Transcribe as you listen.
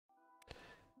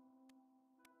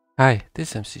Hi,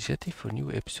 this is MC Jetty for a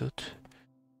new episode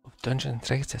of Dungeons and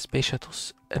Dragons and Space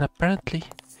Shuttles, and apparently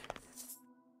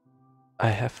I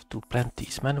have to plant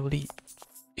these manually.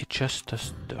 It just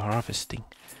does the harvesting.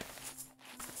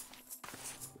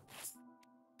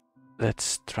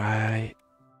 Let's try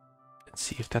and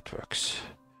see if that works.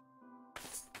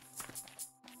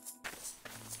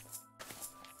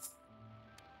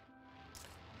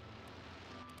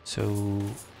 So,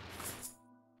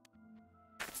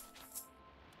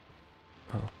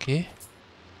 okay.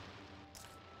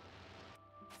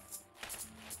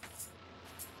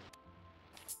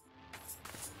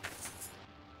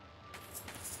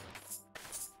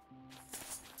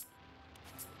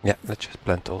 Yeah, let's just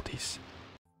plant all these.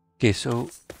 Okay, so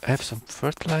I have some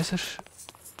fertilizer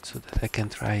so that I can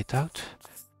try it out.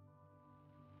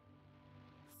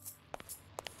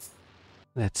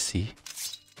 Let's see.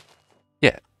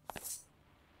 Yeah.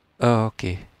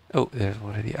 Okay. Oh, there's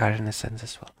already iron essence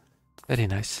as well. Very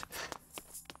nice.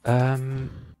 Yeah.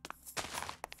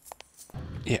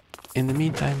 In the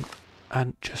meantime,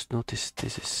 I just noticed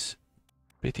this is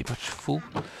pretty much full.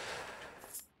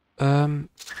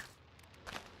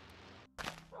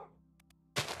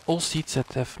 All seeds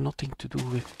that have nothing to do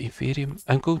with Inferium.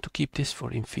 I'm going to keep this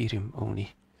for Inferium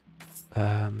only.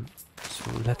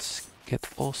 So let's get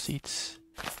all seeds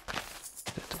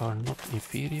that are not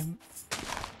Inferium.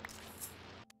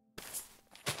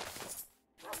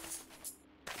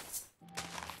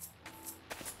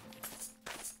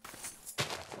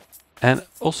 And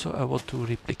also I want to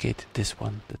replicate this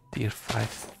one, the tier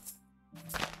 5.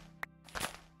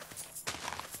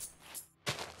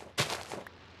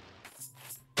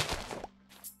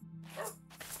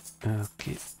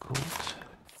 Okay, gold,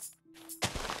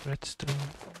 redstone.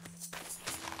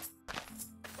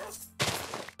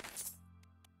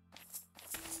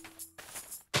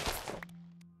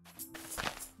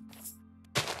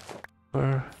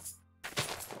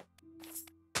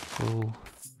 Coal,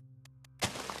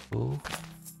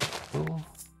 coal.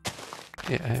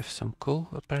 Yeah, I have some coal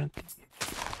apparently.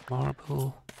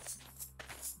 Marble.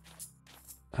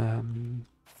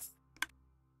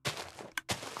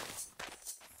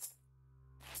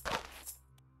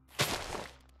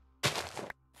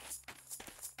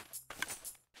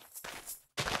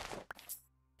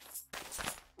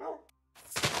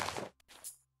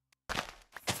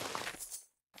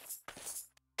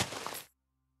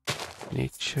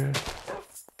 Nature.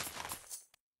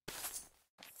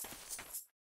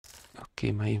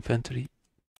 Okay, my inventory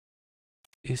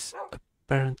is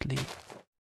apparently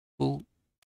full.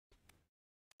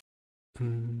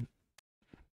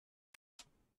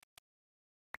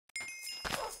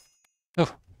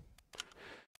 Oh,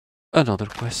 another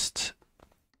quest.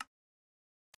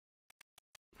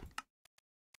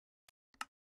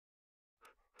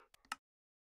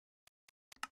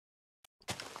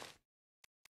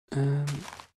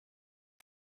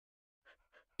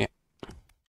 Yeah.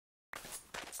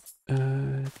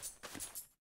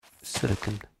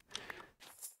 Silicon.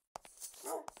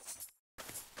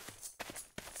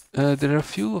 There are a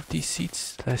few of these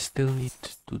seeds that I still need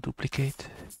to duplicate.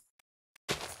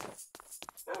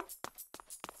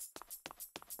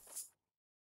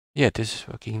 Yeah, this is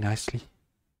working nicely.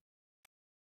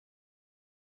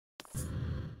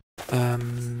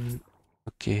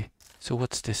 Okay, so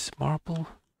what's this? Marble?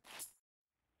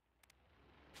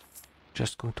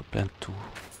 Just going to plant 2.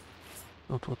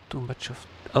 Don't want too much of...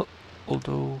 Oh,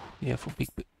 although, yeah, for big...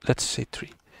 Let's say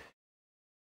 3.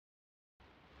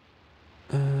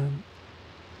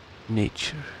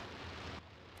 Nature.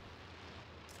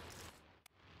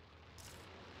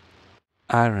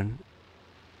 Iron.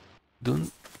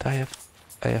 Don't I have...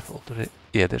 I have already...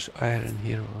 Yeah, there's iron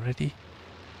here already.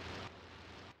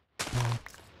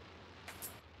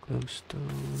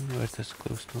 Glowstone. Where does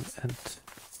glowstone end?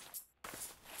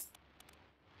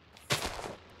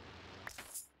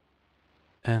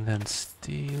 And then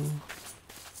steel.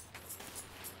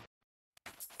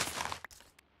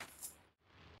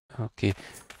 Okay.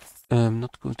 I'm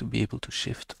not going to be able to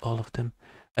shift all of them.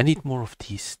 I need more of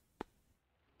these.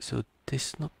 So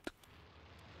this not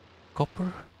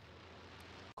copper.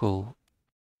 Cool.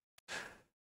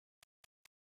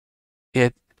 Yeah,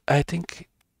 I think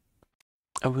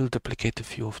I will duplicate a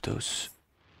few of those.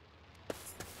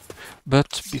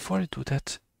 But before I do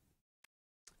that,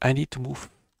 I need to move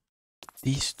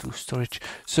these to storage.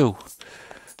 So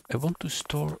I want to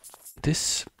store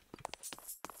this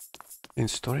in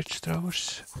storage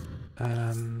drawers,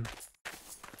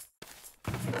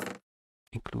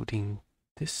 including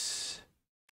this.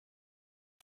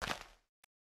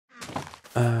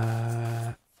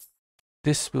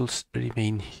 This will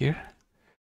remain here.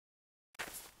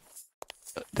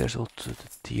 There's also the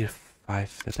tier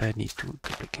 5 that I need to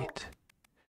duplicate.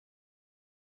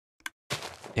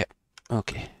 Yeah,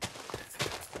 okay.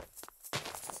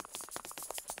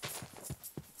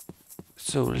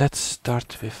 So let's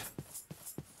start with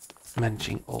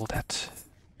managing all that.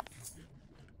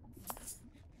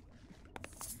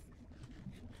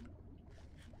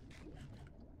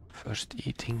 First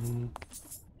eating.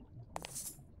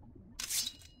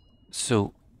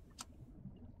 So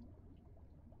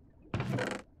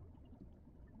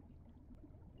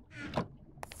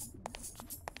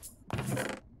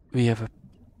we have a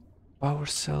power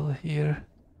cell here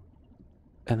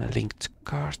and a linked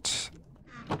card.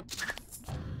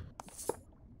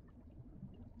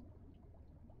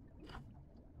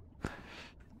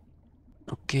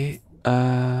 Okay,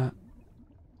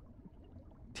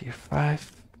 tier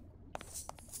 5.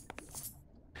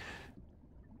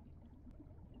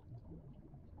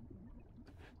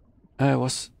 I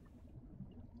was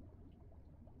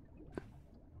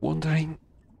wondering,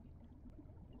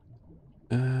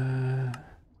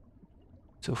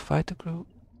 so phytogrow,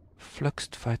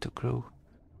 fluxed phytogrow.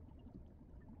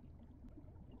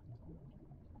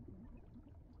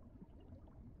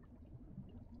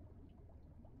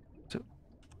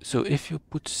 So if you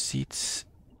put seeds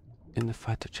in the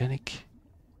phytogenic,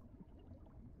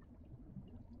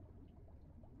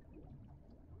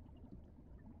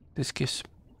 this gives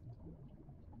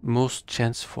most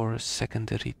chance for a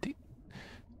secondary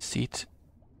seed,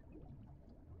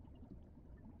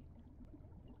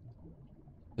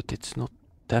 but it's not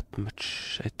that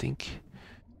much, I think.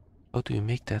 How do you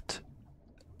make that?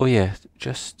 Oh yeah,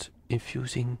 just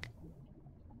infusing,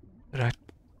 right?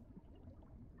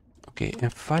 Okay,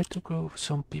 and phytogrow,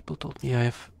 some people told me I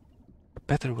have a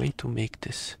better way to make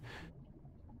this.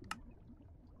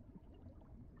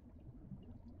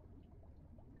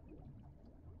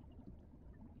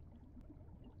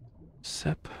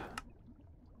 Sap.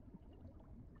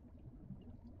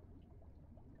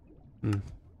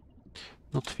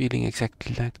 Not feeling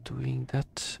exactly like doing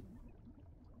that.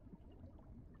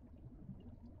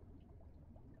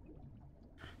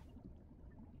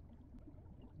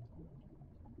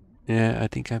 Yeah, I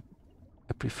think I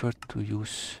prefer to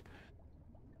use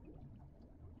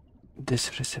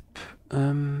this recipe.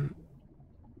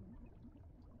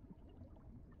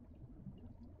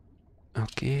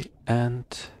 Okay, and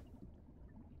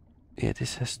yeah,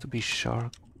 this has to be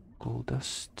charcoal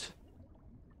dust.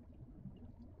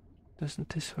 Doesn't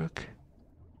this work?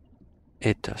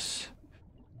 It does.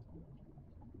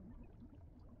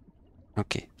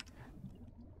 Okay.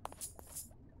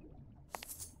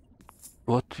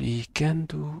 What we can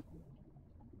do...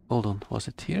 Hold on, was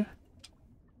it here?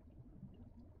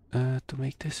 To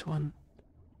make this one.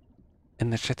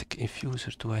 Energetic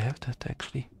infuser, do I have that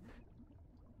actually?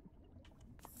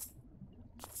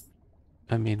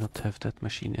 I may not have that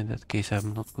machine. In that case,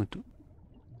 I'm not going to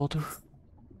bother.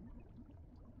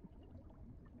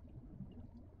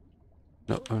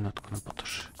 No, I'm not gonna bother.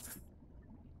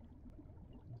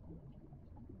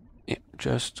 Yeah,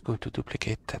 just going to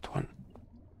duplicate that one.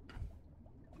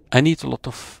 I need a lot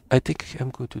of... I think I'm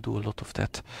going to do a lot of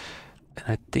that. And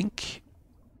I think...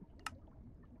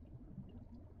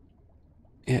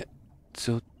 Yeah,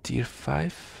 so tier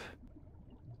 5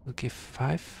 will give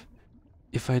 5.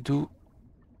 If I do...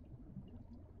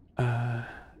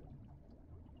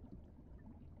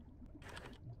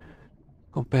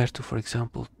 compared to, for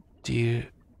example, tier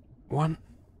 1.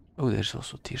 Oh, there's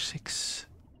also tier 6.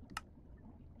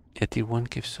 Yeah, tier 1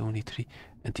 gives only 3.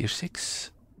 And tier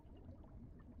 6...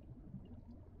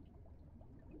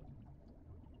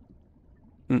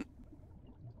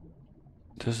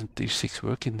 Doesn't tier 6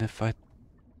 work in the fight?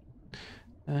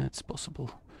 It's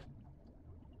possible.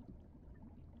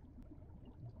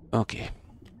 Okay.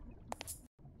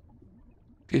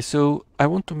 Okay, so I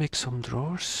want to make some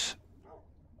drawers.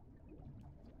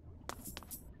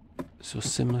 So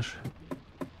similar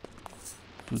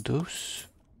to those.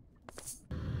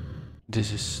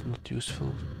 This is not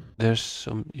useful. There's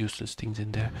some useless things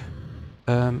in there.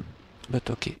 But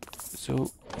okay,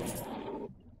 so...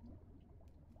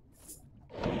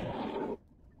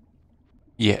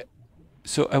 Yeah,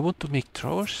 so I want to make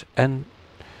drawers and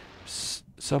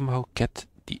somehow get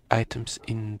the items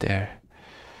in there.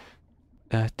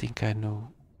 I think I know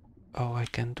how I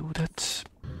can do that.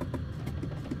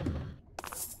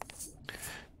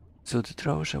 So the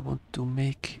drawers I want to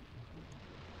make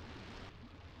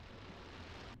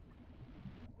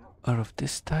are of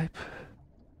this type.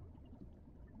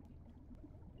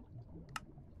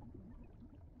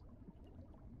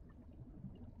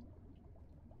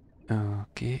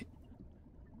 Okay.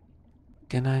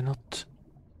 Can I not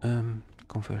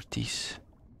convert these.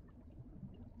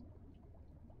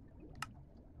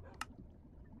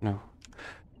 No.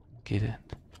 Okay then.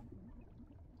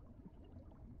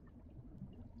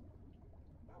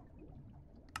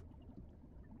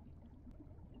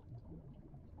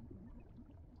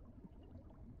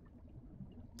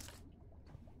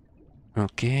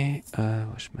 Okay,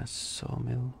 where's my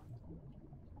sawmill?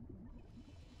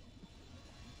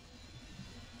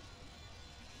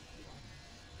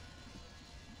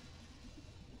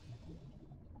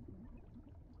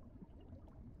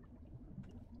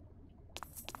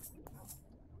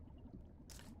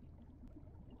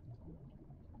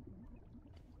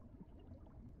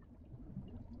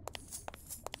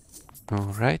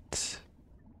 All right.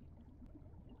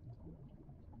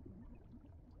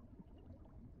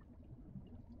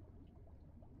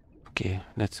 Okay,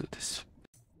 let's do this.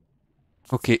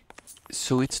 Okay,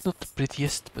 so it's not the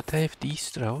prettiest, but I have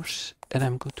these drawers, and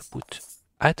I'm going to put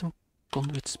item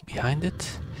conduits behind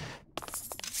it.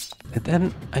 And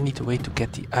then I need a way to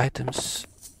get the items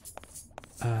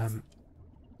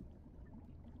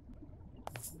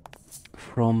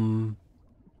from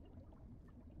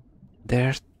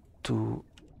there to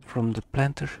from the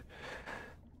planter.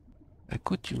 I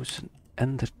could use an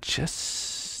ender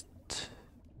chest,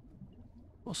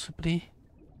 possibly.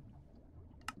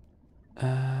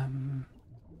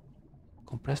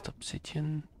 Compressed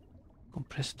obsidian.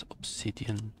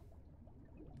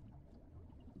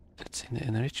 That's in the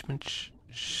enrichment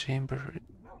chamber.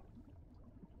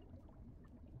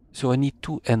 So I need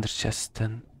 2 ender chests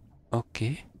then.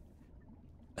 Okay.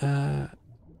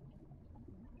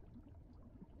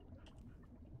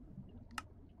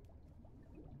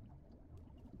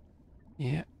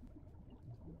 Yeah.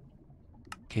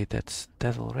 Okay, that's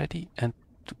that already. And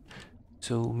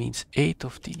so means 8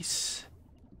 of these.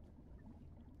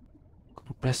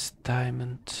 Compressed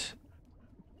diamond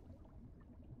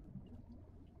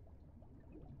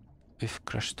with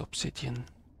crushed obsidian.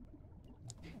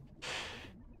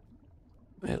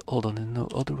 Well, hold on, in no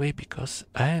other way, because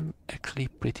I am actually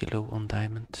pretty low on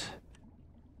diamond.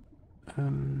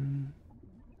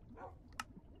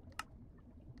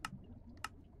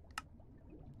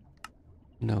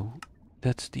 No,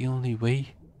 that's the only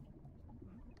way.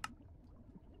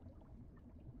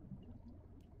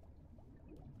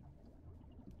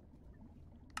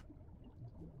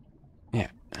 Yeah.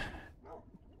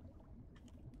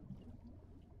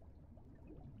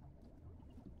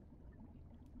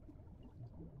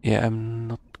 Yeah, I'm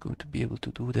not going to be able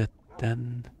to do that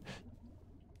then.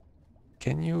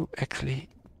 Can you actually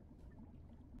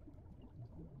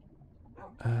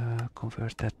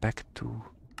convert that back to...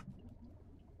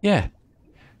 Yeah.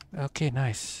 Okay,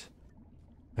 nice.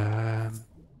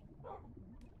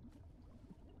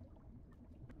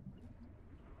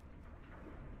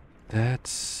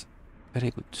 That's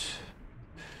very good.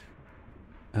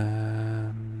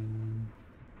 And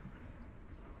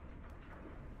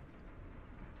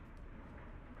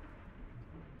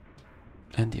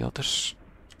the others.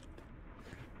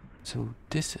 So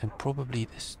this and probably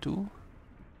this too.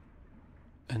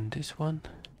 And this one.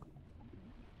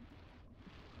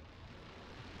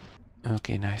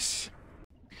 Okay, nice.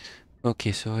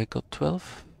 Okay, so I got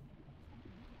 12.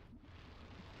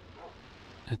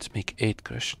 Let's make 8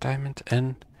 crushed diamond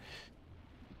and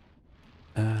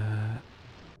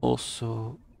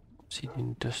also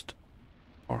obsidian dust,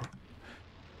 or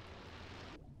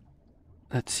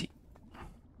let's see.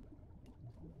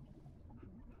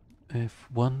 I have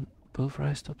 1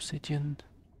 pulverized obsidian.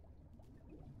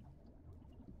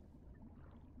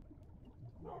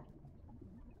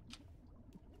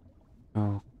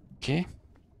 Okay.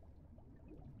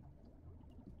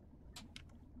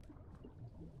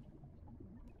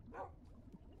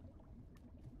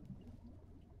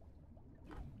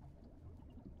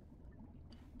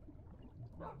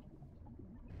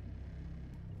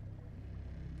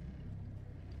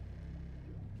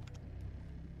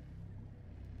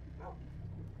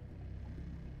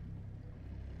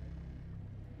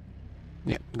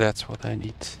 Yeah, that's what I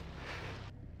need.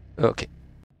 Okay.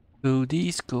 So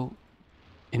these go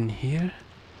in here.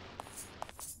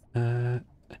 I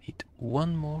need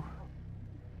 1 more.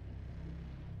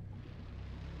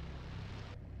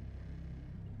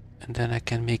 And then I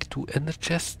can make 2 ender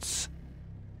chests.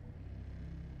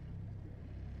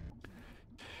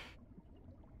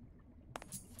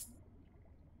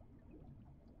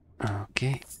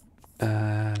 Okay.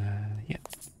 Yeah.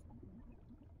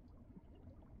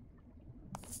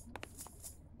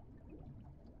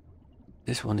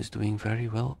 This one is doing very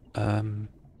well.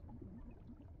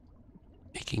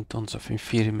 Making tons of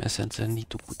inferium essence. I need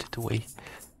to put it away.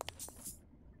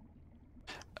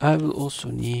 I will also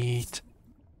need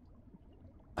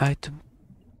item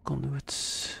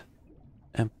conduits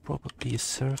and probably a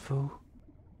servo.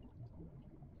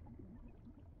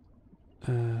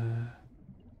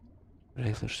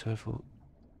 Regular servo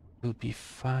will be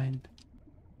fine.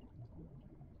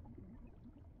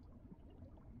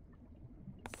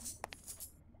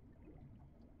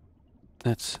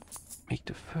 Let's make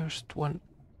the first one.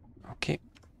 Okay.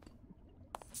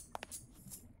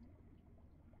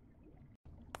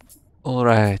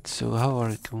 Alright, so how are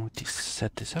we going to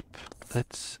set this up?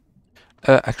 Let's...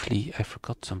 actually, I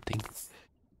forgot something.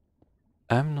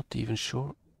 I'm not even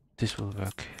sure this will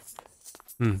work.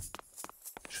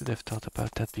 Should have thought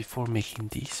about that before making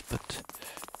these, but...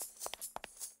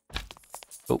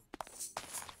 Oh.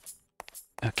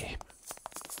 Okay.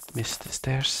 Missed the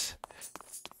stairs.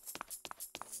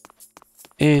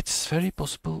 It's very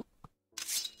possible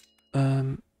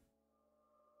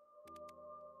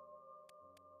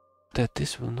that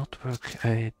this will not work.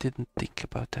 I didn't think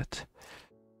about that.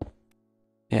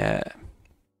 Yeah.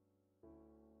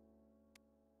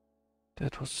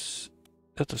 That was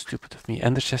stupid of me.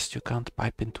 And the chest, you can't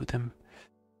pipe into them.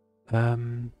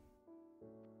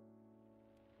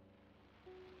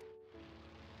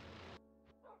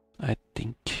 I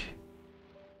think...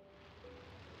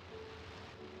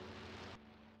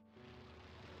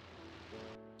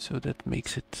 So that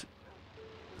makes it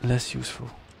less useful.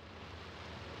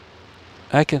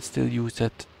 I can still use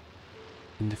that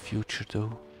in the future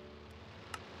though.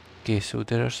 Okay, so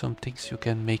there are some things you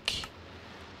can make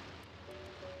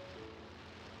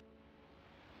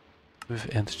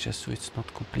with ender chest, so it's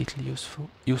not completely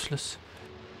useless.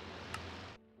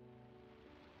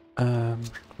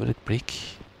 Will it break?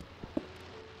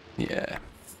 Yeah.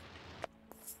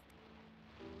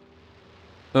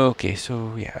 Okay,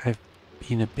 so yeah, I've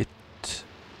been a bit...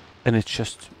 And it's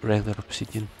just regular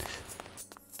obsidian.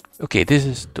 Okay, this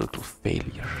is total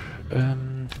failure.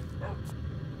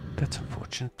 That's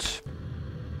unfortunate.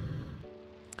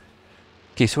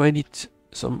 Okay, so I need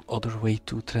some other way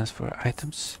to transfer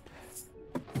items.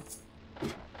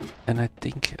 And I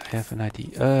think I have an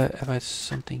idea. Have I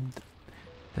something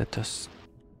that does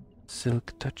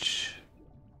silk touch?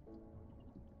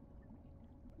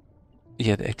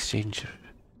 Yeah, the exchanger.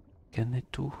 Can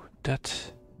it do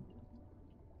that?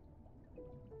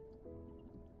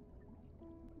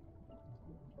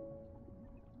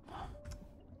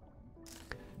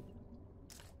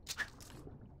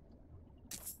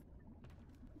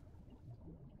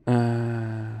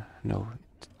 No,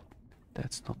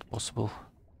 that's not possible.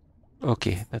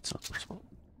 Okay, that's not possible.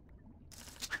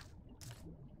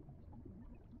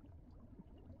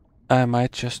 I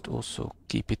might just also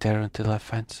keep it there until I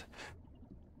find...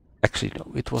 Actually,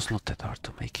 no, it was not that hard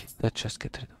to make. Let's just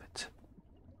get rid of it.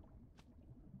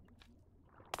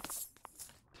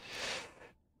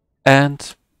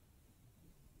 And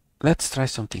let's try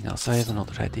something else. I have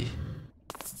another idea.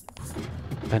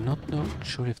 I'm not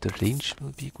sure if the range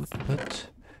will be good, but...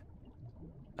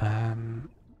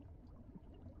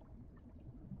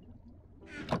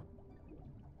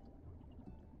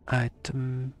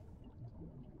 Item...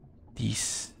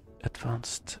 These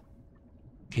advanced...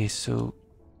 Okay, so...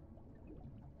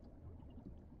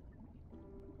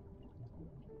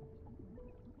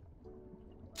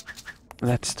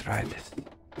 Let's try this.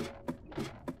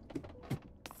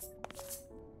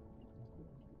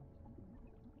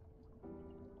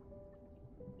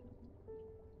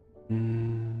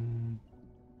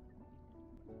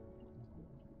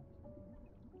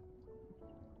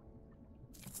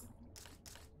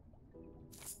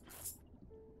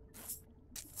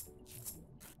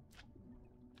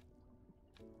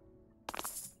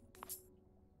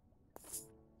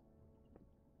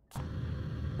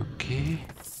 Okay.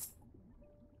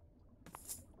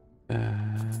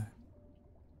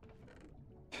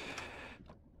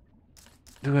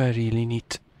 Do I really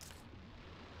need...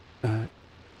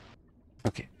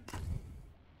 okay.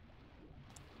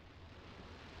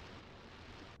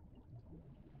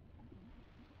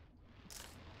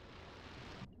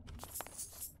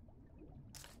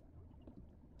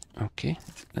 Okay,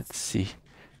 let's see.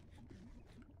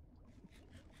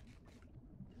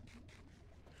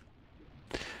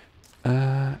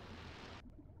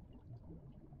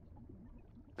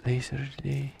 Laser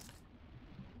relay.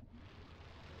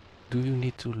 Do you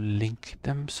need to link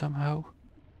them somehow?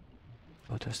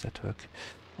 How does that work?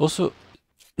 Also,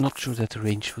 not sure that the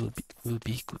range will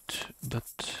be good, but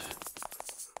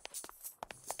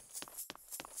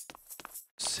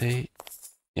say,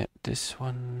 yeah, this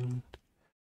one.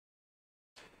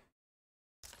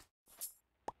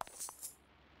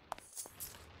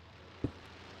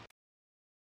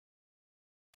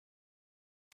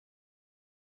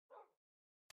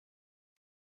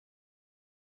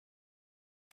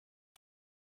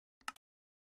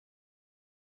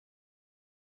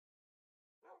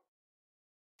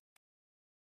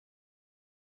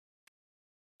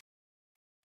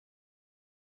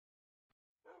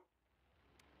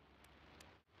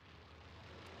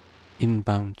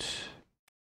 inbound.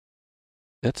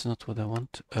 That's not what I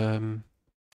want.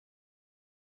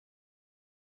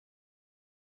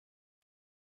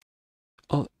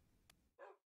 Oh,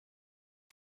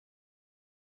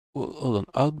 hold on.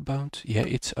 Outbound. Yeah,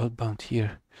 it's outbound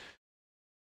here.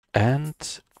 And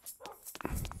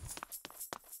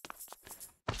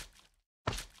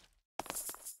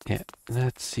yeah,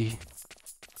 let's see.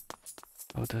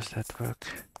 How does that work?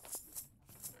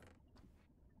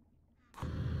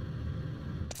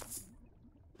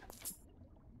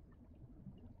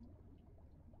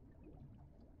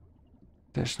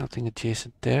 There's nothing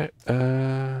adjacent there.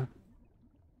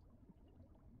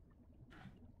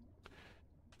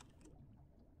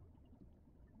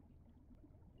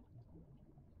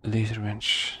 Laser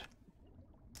wrench.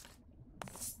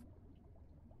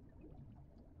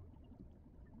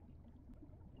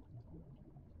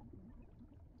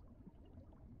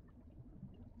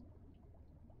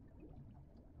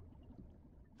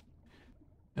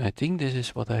 I think this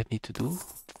is what I need to do.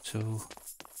 So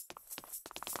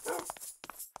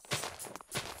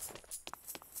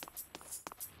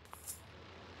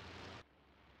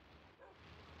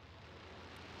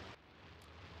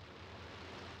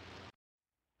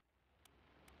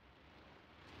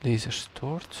laser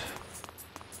stored.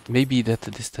 Maybe that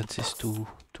the distance is too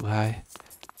high.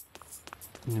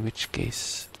 In which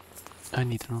case I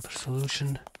need another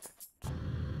solution.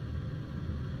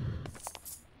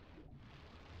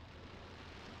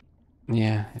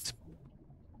 Yeah,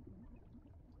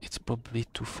 it's probably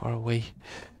too far away.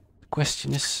 The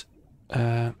question is,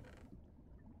 I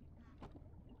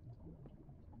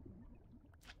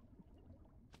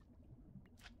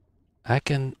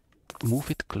can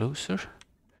move it closer,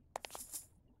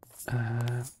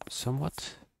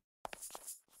 somewhat.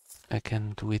 I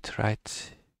can do it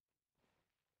right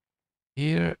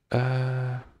here.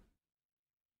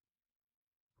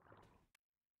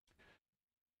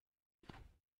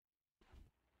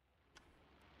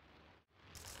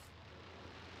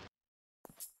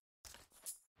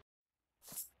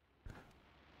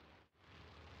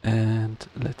 And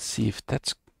let's see if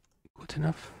that's good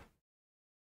enough.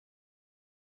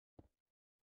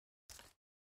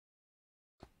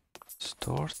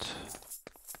 Stored.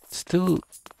 Still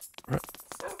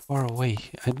far away.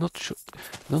 I'm not sure.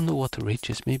 Don't know what the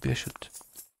range is. Maybe I should.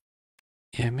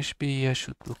 Yeah, maybe I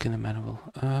should look in the manual.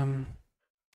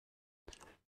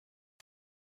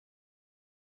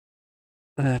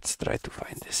 Let's try to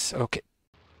find this. Okay.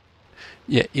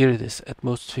 Yeah, here it is. At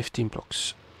most 15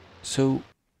 blocks. So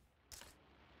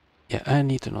yeah, I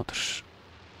need another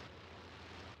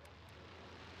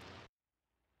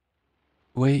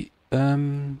way.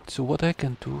 So what I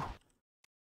can do,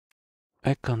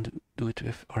 I can do it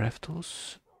with RF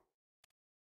tools.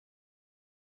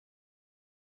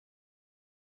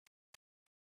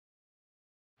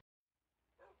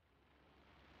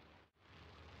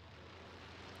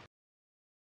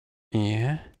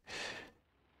 Yeah.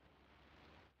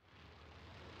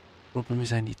 Problem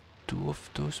is I need 2 of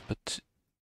those, but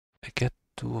I get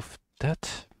 2 of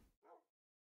that.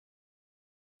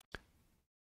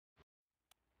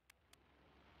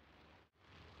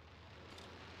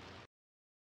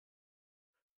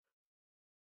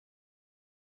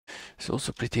 It's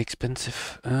also pretty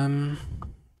expensive.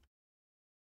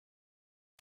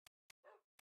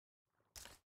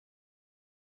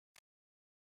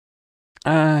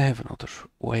 I have another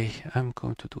way. I'm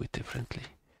going to do it differently.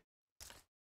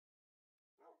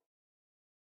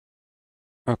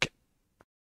 Okay.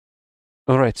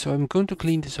 Alright, so I'm going to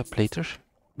clean this up later,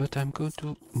 but I'm going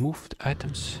to move the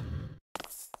items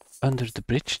under the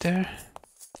bridge there.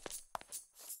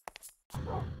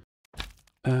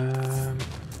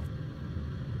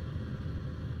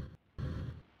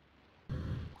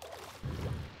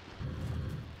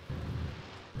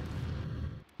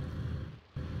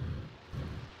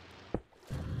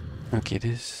 Okay,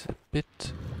 this is a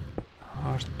bit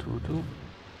hard to do.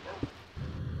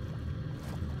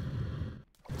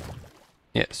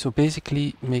 Yeah, so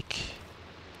basically make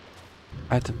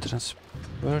item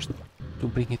transfer to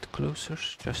bring it closer,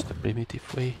 just a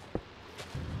primitive way.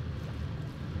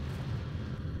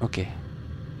 Okay.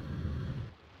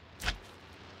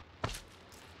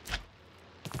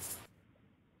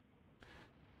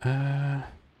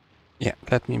 Yeah,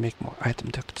 let me make more item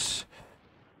ducts.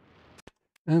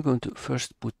 I'm going to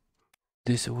first put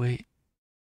this away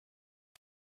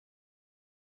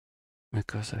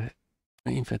because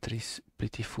my inventory is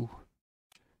pretty full.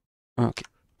 Okay.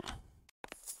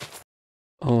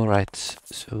 Alright,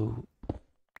 so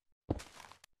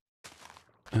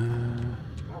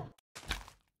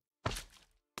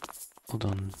hold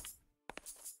on.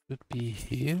 Should be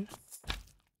here.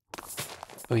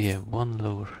 Oh yeah, one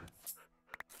lower.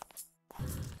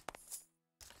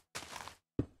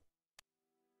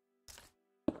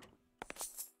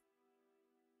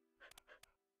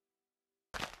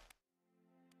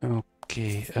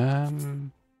 Okay, how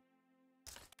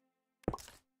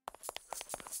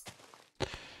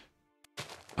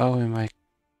am I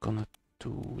gonna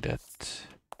do that?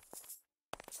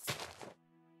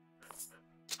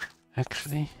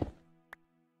 Actually,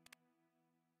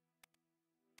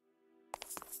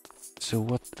 so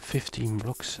what, 15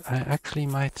 blocks? I actually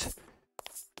might...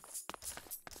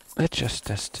 Let's just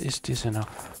test, is this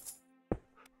enough?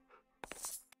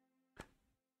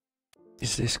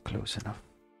 Is this close enough?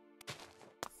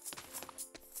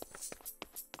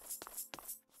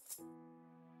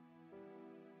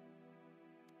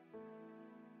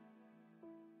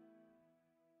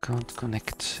 Can't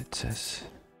connect, it says.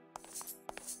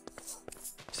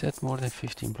 Is that more than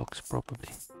 15 blocks? Probably.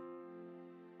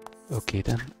 Okay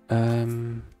then.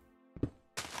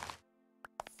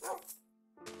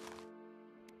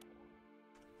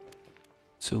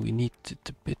 So we need it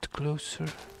a bit closer.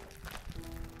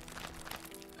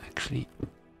 Actually,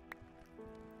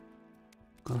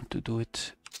 going to do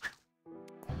it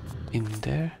in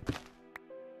there.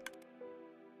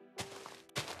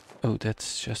 Oh,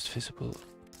 that's just visible.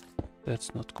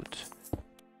 That's not good.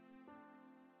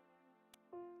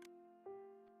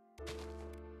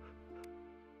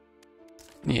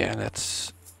 Yeah,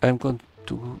 that's... I'm going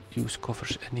to use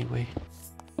covers anyway.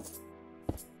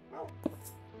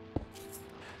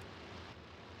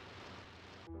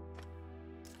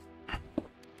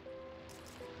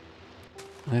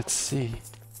 Let's see.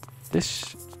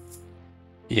 This...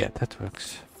 Yeah, that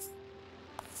works.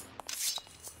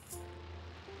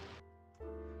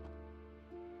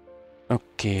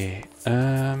 Okay,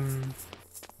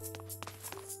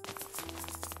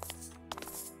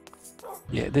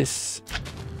 yeah, this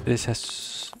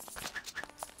has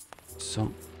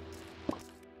some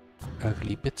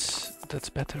ugly bits. That's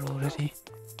better already.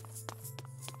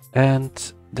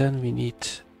 And then we need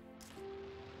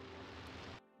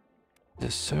the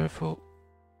servo.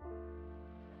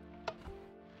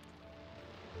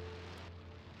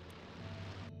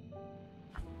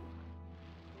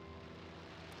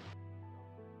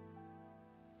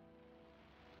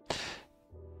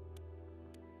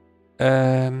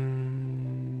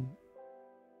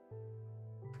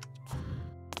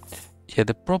 Yeah,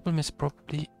 the problem is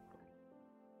probably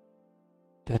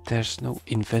that there's no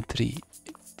inventory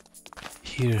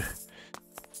here.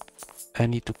 I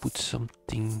need to put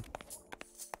something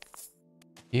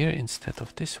here instead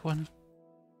of this one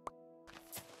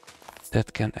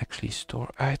that can actually store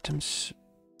items.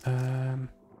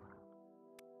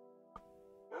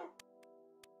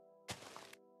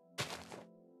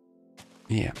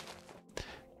 Yeah.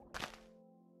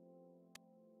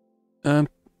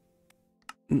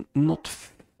 Not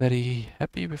very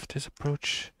happy with this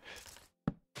approach.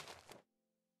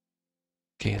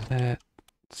 Okay, let's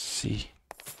see.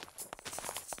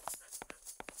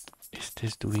 Is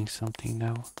this doing something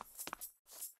now?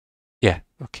 Yeah,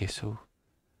 okay, so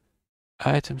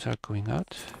items are going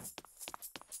out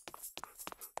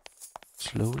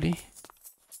slowly.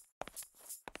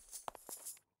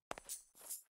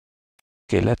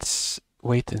 Okay, let's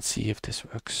wait and see if this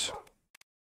works.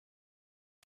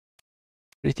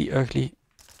 Pretty ugly.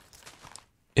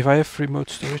 If I have remote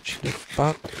storage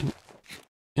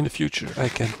in the future, I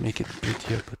can make it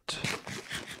prettier, but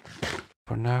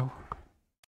for now...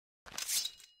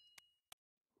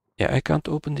 Yeah, I can't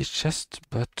open this chest,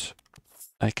 but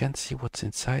I can see what's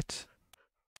inside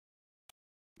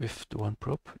with the one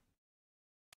probe.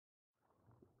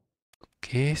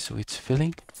 Okay, so it's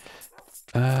filling.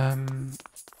 But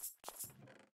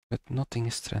nothing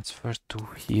is transferred to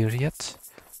here yet.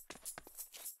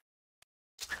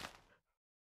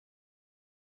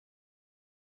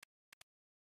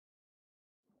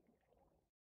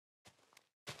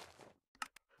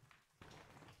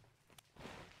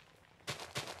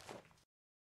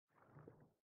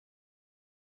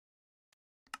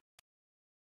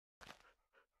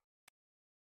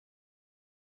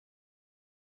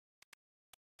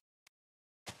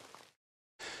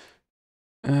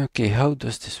 Okay, how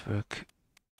does this work?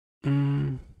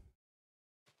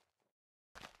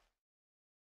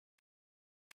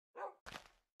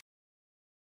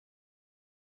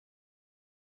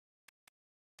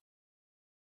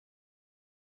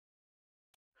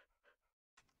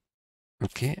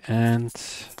 Okay, and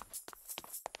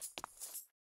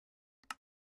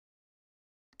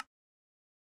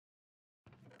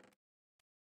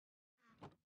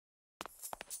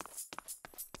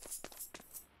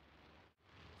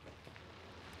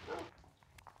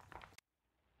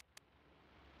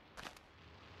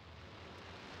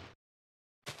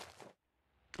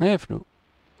I have no...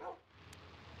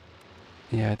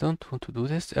 Yeah, I don't want to do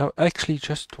this. I actually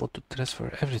just want to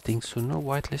transfer everything, so no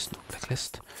whitelist, no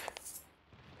blacklist.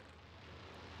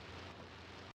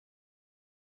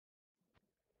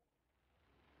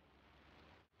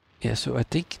 Yeah, so I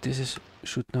think this is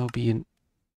should now be an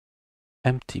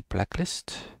empty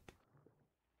blacklist.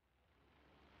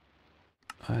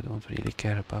 I don't really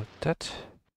care about that.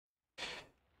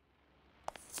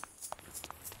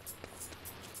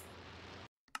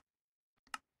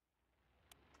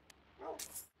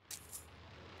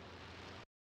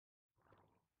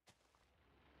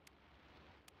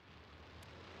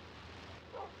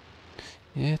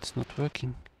 Yeah, it's not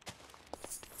working.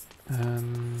 I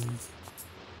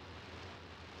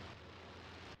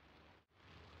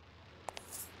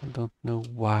don't know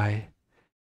why.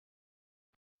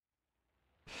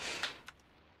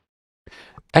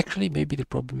 Actually, maybe the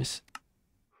problem is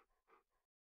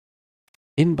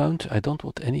inbound. I don't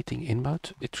want anything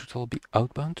inbound. It should all be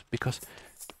outbound, because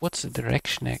what's the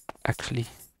direction actually?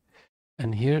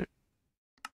 And here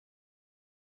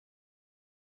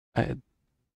I...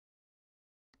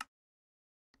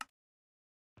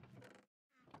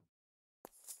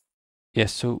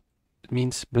 Yes, so it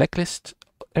means blacklist,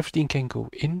 everything can go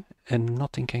in and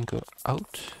nothing can go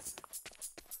out.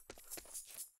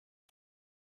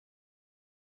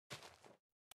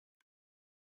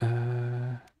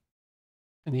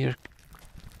 And here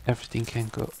everything can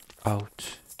go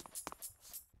out.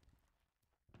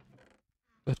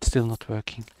 But still not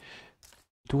working.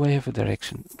 Do I have a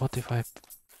direction? What if I...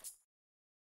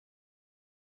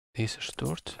 These are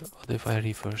stored. What if I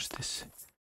reverse this?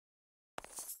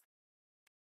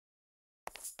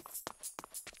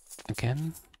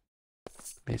 Again.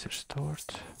 Laser stored.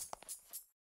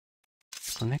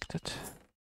 Connected.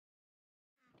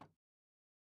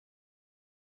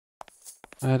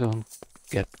 I don't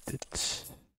get it.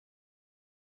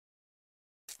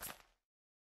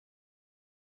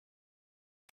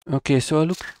 Okay, so I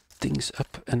look things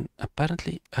up and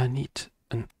apparently I need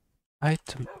an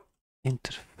item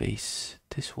interface.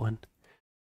 This one.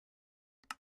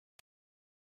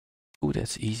 Oh,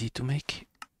 that's easy to make.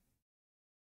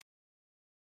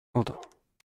 Hold on.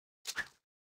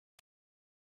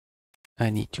 I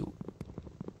need to...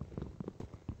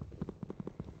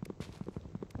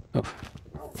 Oh.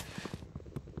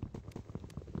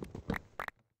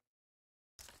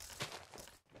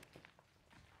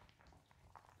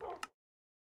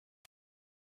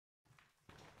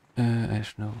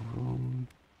 There's no room.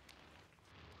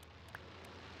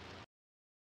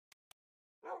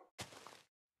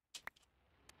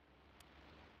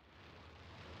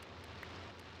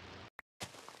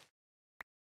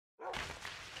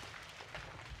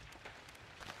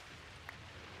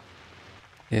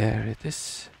 There it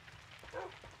is.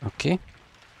 Okay.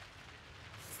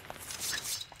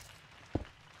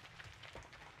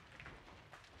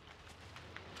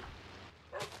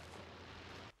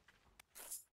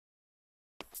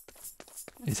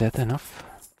 Is that enough?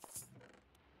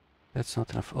 That's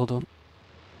not enough. Hold on.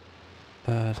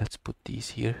 Let's put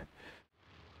these here,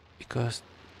 because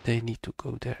they need to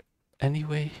go there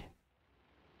anyway.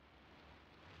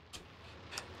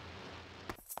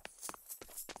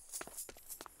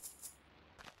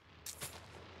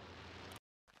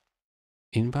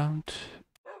 Inbound.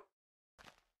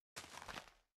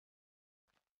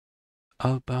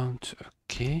 Outbound.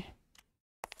 Okay.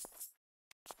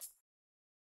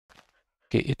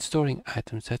 Okay, it's storing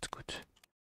items. That's good.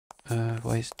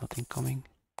 Why is nothing coming?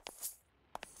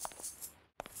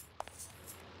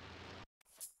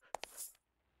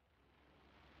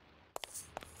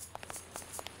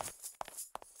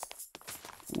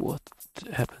 What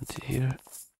happened here?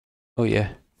 Oh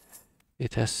yeah,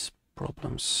 it has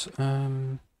problems.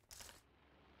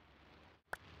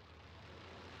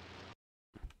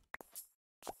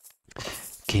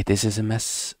 Okay, this is a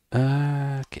mess.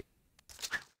 Okay.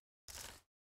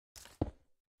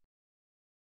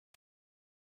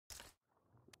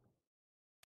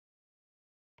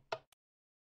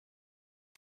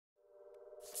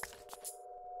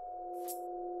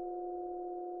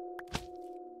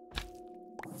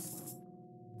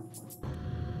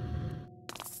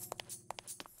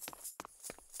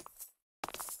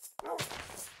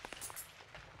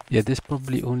 Yeah, this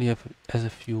probably only has a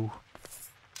few.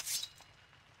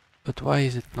 But why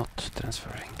is it not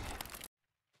transferring?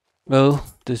 Well,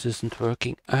 this isn't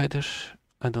working either.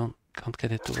 I can't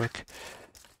get it to work.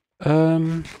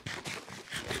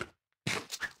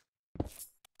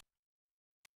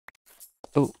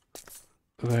 Oh,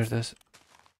 where does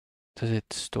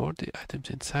it store the items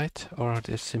inside, or are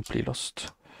they simply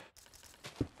lost?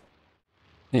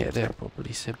 Yeah, they're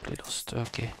probably simply lost.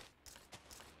 Okay.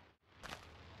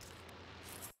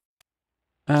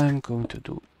 I'm going to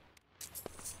do...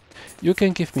 You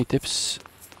can give me tips,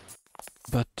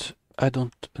 but I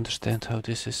don't understand how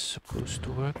this is supposed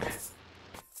to work.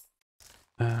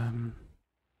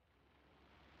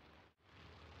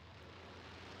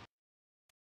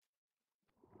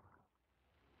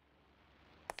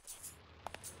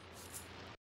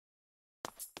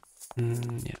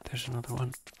 Yeah, there's another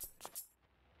one.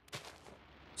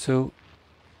 So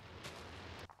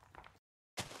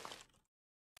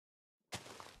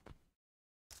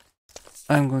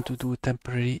I'm going to do a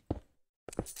temporary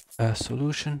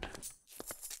solution,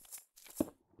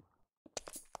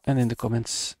 and in the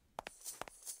comments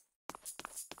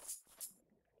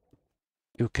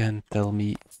you can tell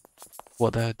me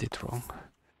what I did wrong.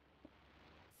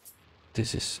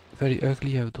 This is very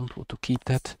ugly, I don't want to keep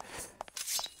that.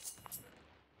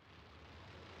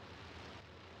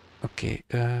 Okay,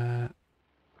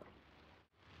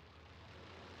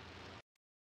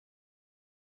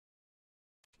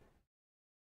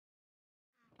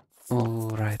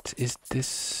 alright, is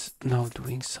this now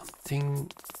doing something?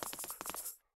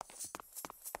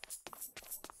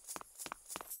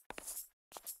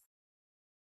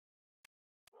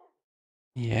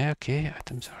 Yeah, okay,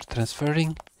 items are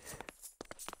transferring.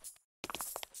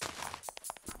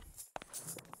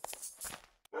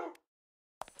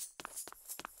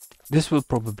 This will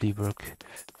probably work.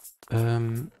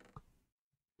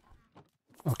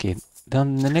 Okay,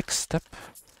 then the next step.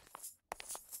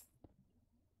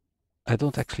 I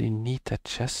don't actually need that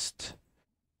chest.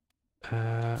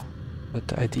 But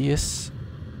the idea is...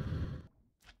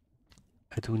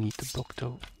 I do need the block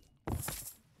though.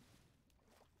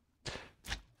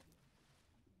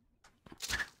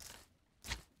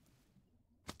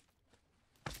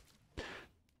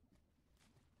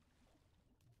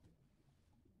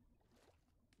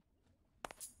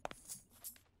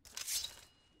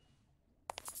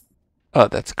 Oh,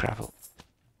 that's gravel.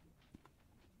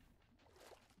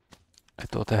 I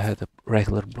thought I had a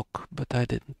regular block, but I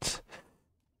didn't.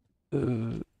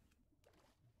 Not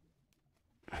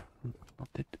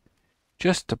it.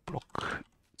 Just a block.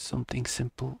 Something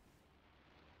simple.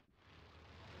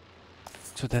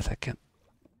 So that I can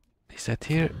place that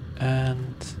here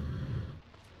and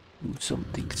move some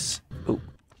things. Oh.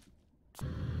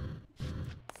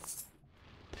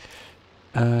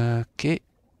 Okay.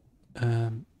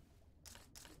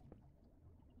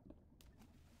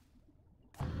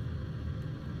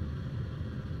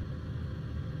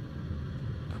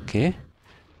 Okay.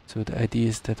 So the idea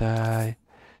is that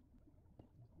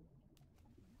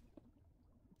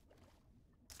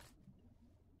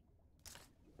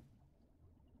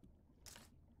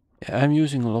I'm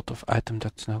using a lot of item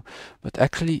ducts now, but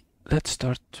actually let's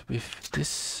start with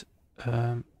this.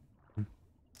 I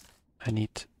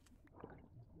need...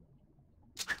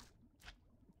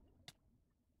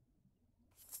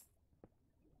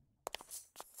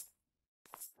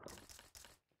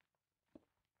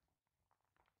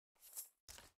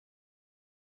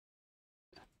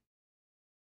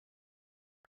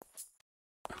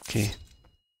 Okay.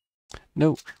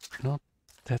 No, not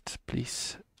that,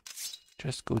 please.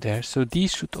 Just go there. So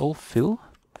these should all fill.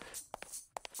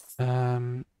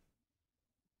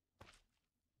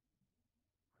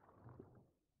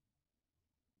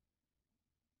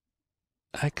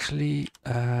 Actually,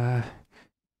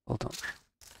 hold on.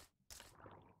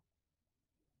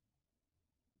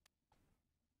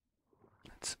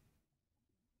 Let's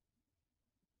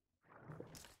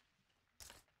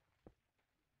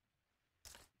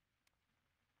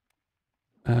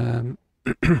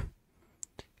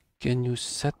can you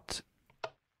set...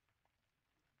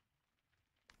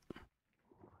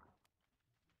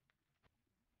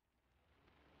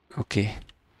 Okay.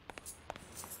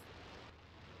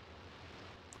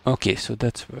 Okay, so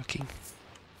that's working.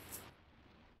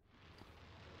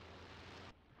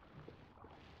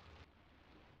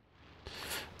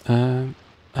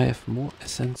 I have more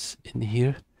essence in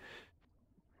here.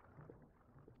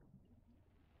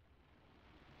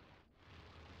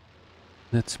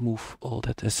 Let's move all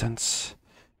that essence.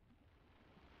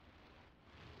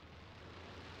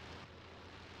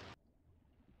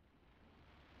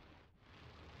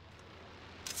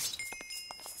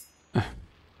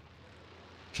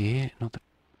 Okay, another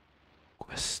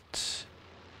quest.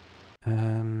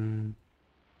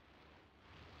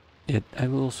 Yeah, I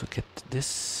will also get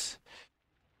this.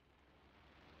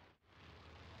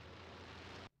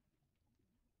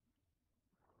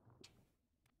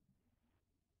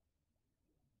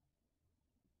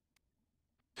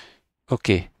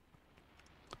 Okay.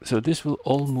 So this will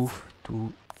all move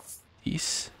to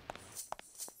these.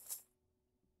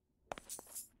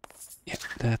 Yeah,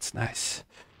 that's nice.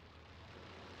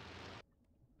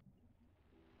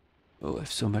 Oh, I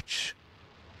have so much.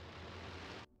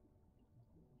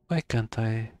 Why can't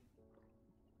I?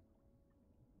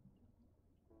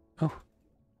 Oh.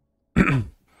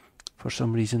 For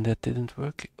some reason that didn't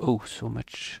work. Oh, so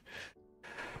much.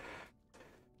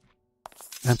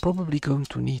 I'm probably going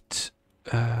to need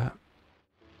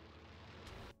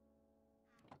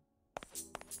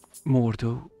more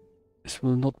though. This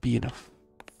will not be enough.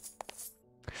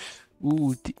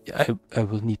 Ooh, I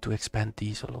will need to expand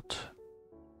these a lot.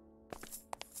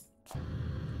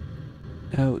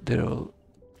 Now there are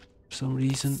for some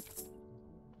reason.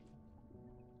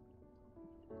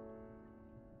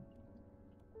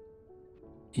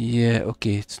 Yeah,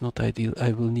 okay, it's not ideal.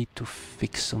 I will need to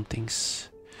fix some things.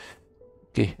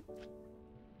 Okay,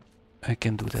 I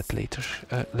can do that later.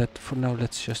 For now,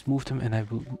 let's just move them, and I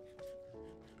will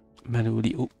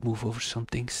manually move over some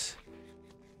things.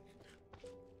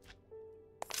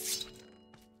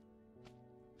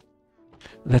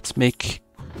 Let's make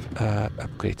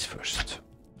upgrades first.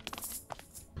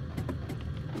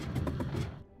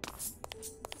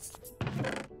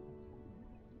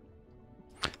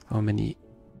 How many?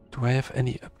 Do I have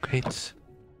any upgrades?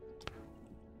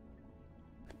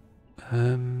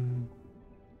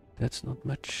 That's not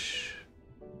much.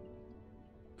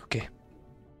 Okay.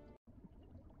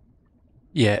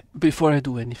 Yeah, before I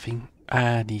do anything,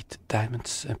 I need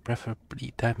diamonds and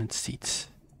preferably diamond seeds.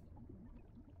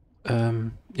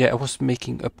 Yeah, I was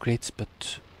making upgrades,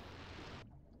 but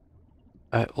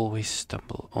I always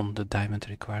stumble on the diamond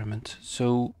requirement.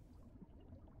 So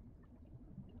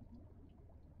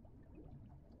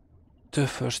the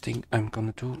first thing I'm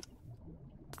gonna do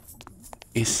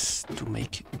is to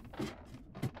make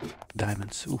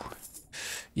diamonds. Ooh.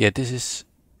 Yeah, this is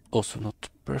also not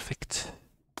perfect.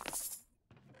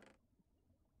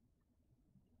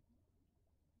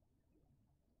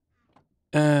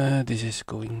 This is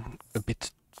going a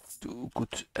bit too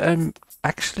good.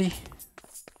 Actually,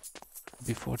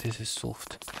 before this is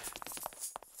solved,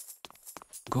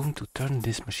 going to turn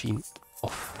this machine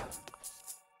off.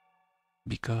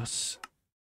 Because,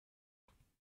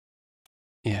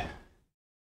 yeah,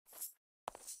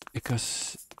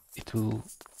 because it will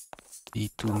be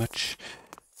too much.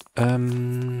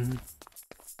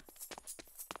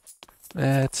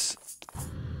 Let's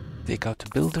take out the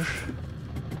builder.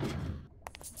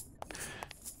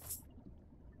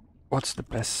 What's the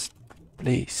best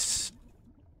place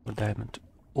for diamond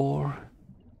ore?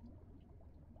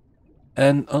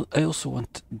 And I also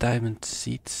want diamond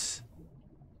seeds.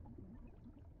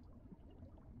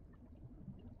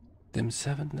 Them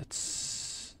 7,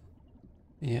 that's...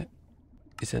 yeah.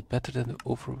 Is that better than the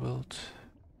overworld?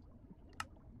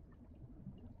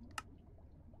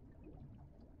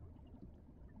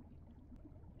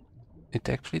 It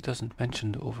actually doesn't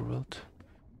mention the overworld.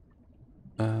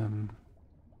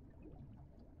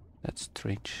 That's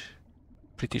strange.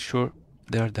 Pretty sure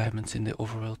there are diamonds in the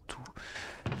overworld too.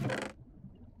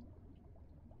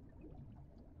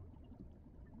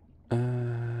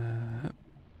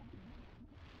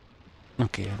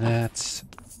 Okay, let's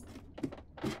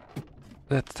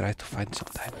try to find some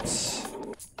diamonds.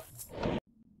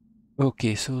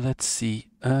 Okay, so let's see.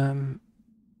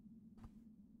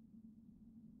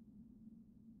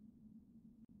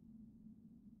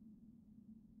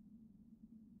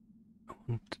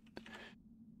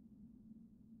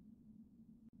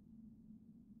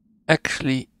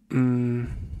 Actually,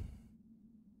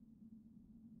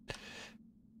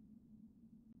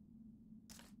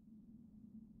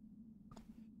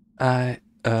 I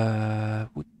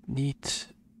would need...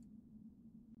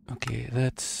 okay,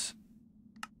 let's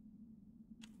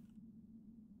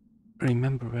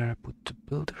remember where I put the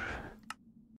builder.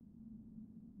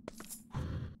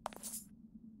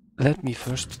 Let me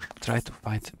first try to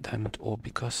find diamond ore,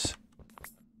 because...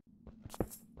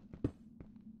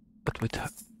 but with...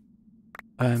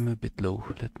 I'm a bit low.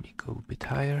 Let me go a bit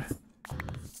higher.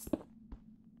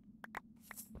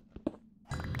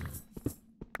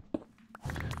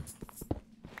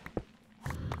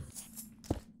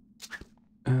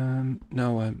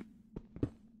 Now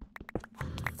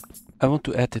I want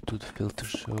to add it to the filter,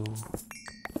 so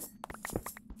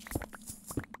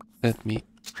let me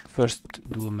first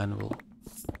do a manual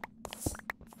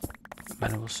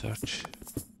search.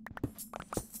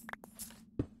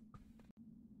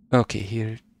 Okay,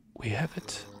 here we have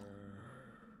it.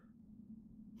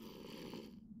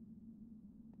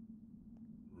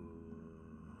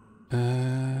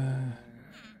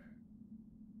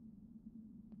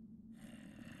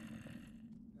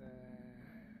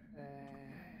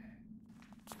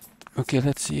 Okay,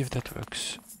 let's see if that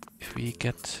works. If we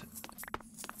get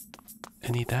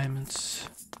any diamonds.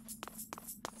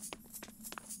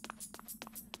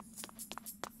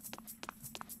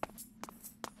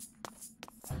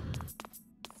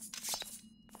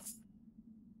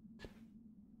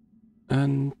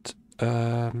 And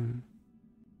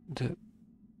the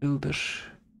builder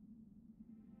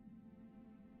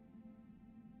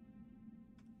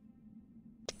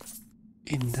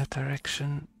in that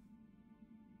direction,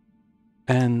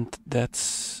 and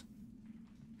that's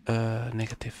a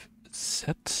negative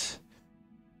set,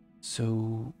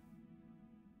 so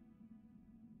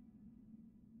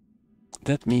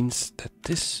that means that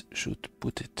this should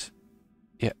put it,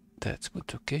 yeah, that's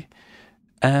good, okay,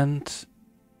 and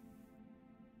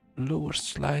lower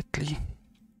slightly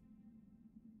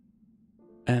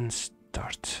and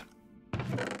start.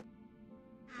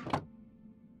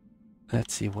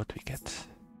 Let's see what we get.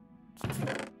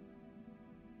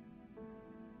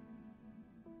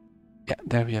 Yeah,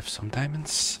 there we have some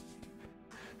diamonds.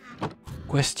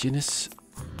 Question is,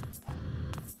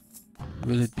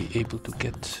 will it be able to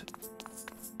get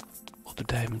all the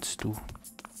diamonds too?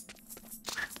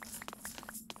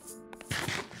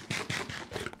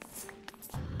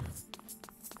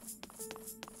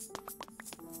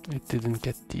 It didn't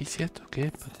get these yet,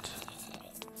 okay, but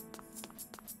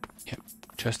yeah,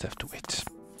 just have to wait.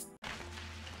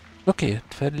 Okay,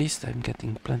 at very least I'm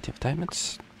getting plenty of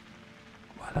diamonds.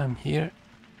 While I'm here,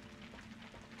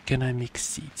 can I make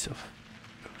seeds of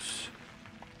those?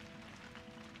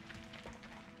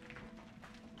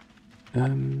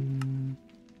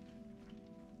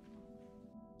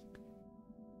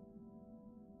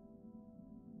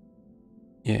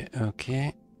 Yeah,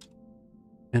 okay.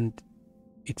 And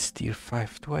it's tier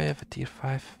 5. Do I have a tier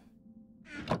 5?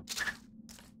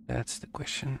 That's the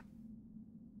question.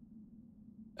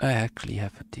 I actually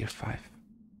have a tier 5.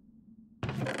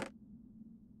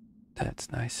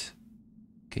 That's nice.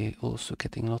 Okay, also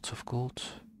getting lots of gold.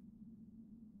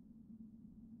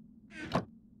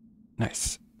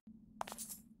 Nice.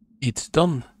 It's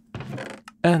done.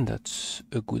 And that's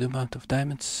a good amount of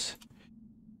diamonds.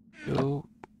 So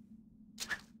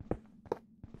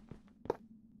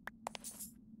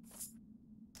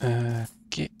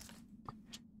okay.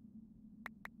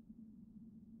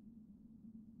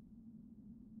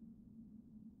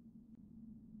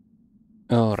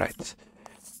 Alright.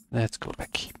 Let's go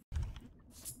back.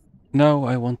 Now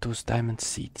I want those diamond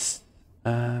seeds.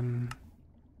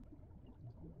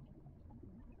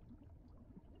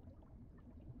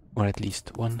 Or at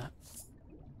least one.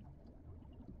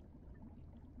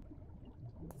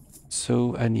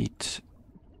 So I need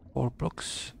 4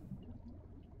 blocks.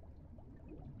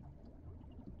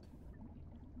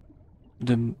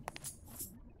 The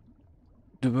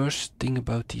worst thing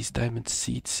about these diamond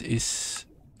seeds is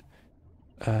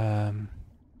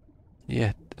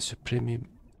yeah, the premium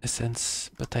essence,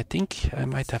 but I think I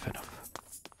might have enough.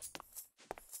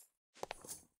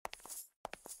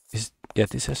 Yeah,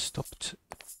 this has stopped.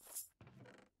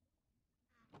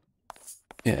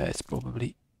 Yeah, it's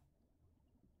probably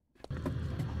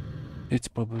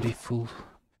full.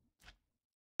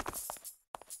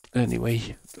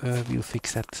 Anyway, we'll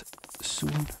fix that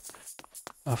soon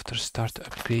after start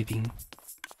upgrading.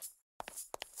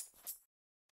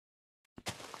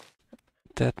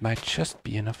 That might just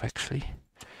be enough actually.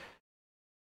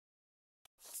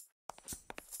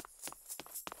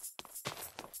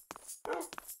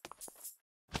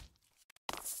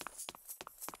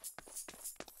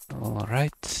 All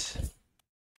right.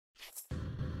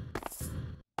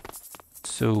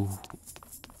 So,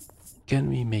 can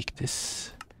we make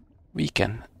this? We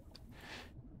can.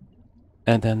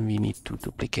 And then we need to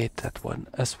duplicate that one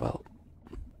as well.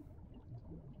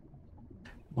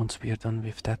 Once we are done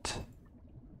with that.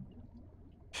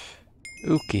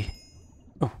 Okay.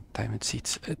 Oh, diamond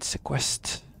seeds. It's a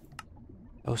quest.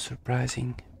 How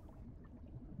surprising.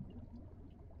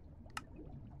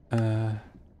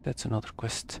 That's another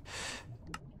quest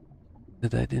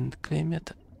that I didn't claim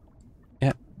yet.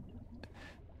 Yeah.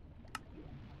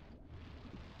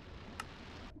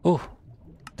 Oh,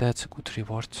 that's a good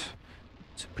reward.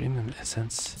 It's a premium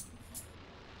essence.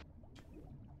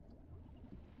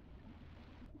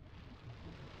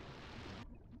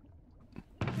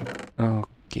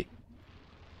 Okay.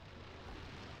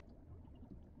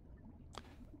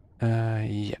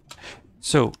 Yeah.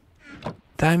 So,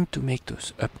 time to make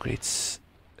those upgrades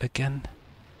again.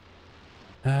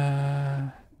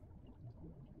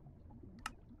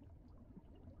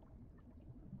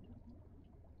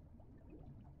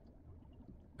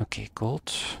 Okay,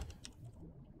 gold.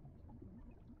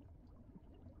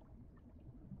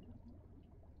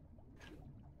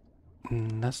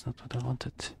 That's not what I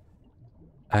wanted.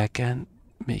 I can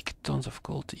make tons of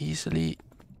gold easily.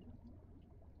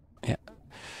 Yeah.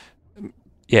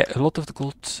 Yeah, a lot of the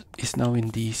gold is now in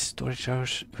these storage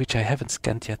jars, which I haven't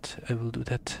scanned yet. I will do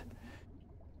that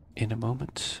in a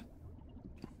moment.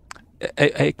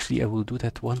 I will do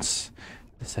that once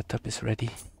the setup is ready.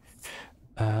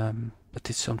 But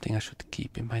it's something I should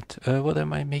keep in mind. What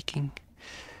am I making?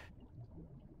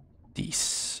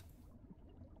 These.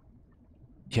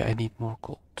 Yeah, I need more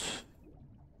gold.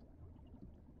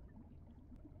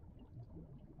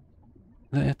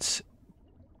 Let's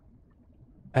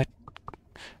add.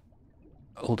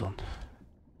 Hold on.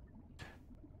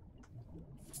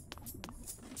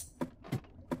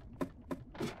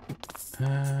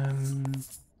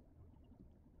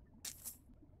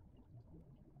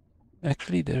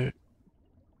 Actually, there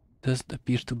doesn't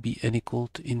appear to be any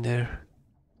gold in there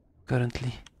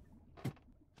currently.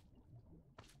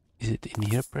 Is it in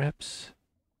here, perhaps?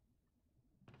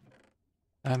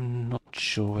 I'm not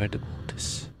sure where the gold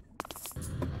is.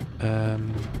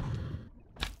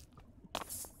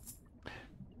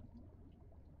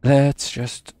 Let's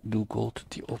just do gold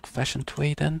the old-fashioned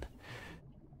way then.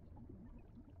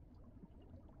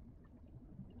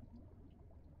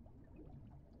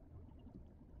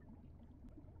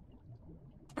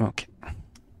 Okay.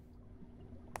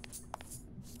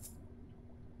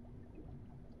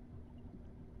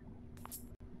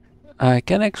 I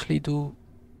can actually do,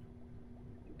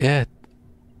 yeah,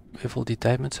 with all the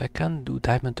diamonds, I can do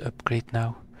diamond upgrade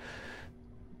now.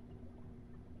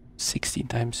 16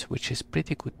 times, which is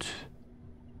pretty good.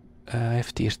 I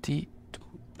have TRT to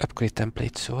upgrade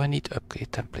templates, so I need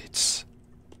upgrade templates.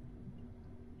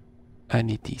 I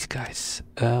need these guys.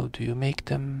 How do you make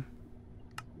them?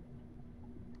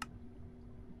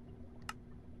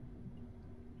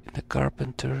 In the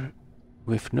carpenter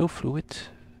with no fluid.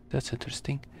 That's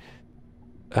interesting.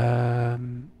 I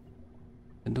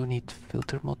do need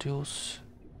filter modules.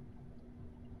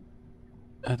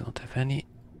 I don't have any.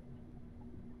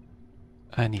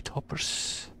 I need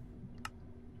hoppers.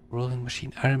 Rolling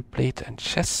machine, iron plate and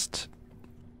chest.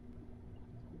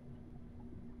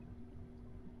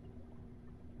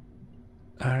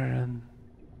 Iron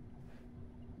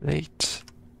plate.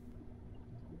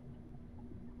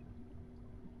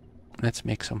 Let's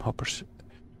make some hoppers.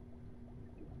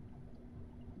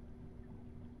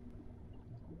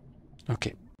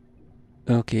 Okay.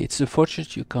 Okay, it's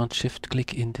unfortunate you can't shift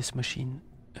click in this machine.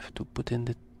 I have to put in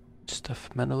the stuff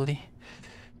manually.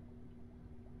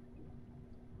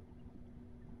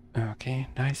 Okay,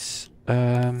 nice. I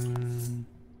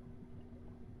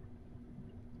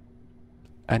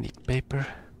need paper.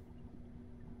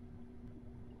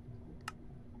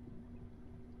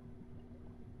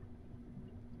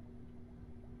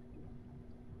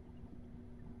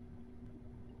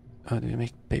 How do you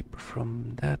make paper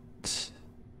from that?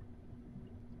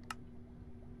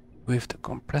 With the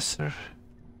compressor,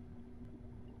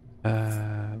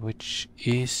 which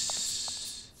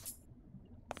is...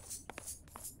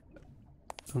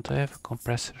 Don't I have a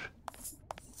compressor?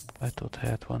 I thought I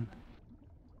had one.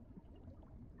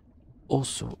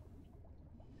 Also...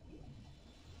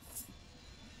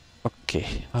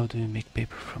 Okay, how do you make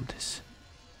paper from this?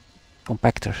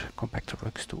 Compactor. Compactor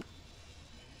works too.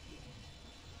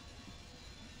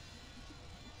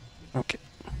 Okay.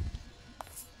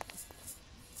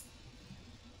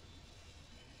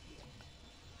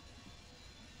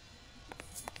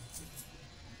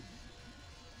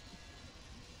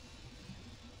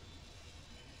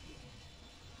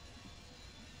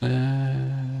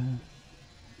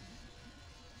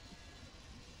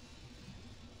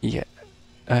 Yeah,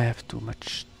 I have too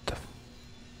much stuff.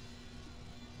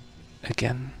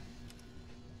 Again.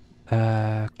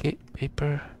 Okay,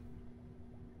 paper.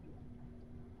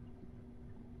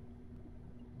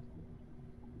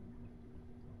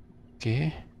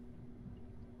 Okay.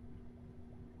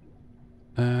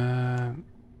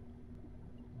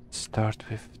 Start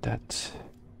with that.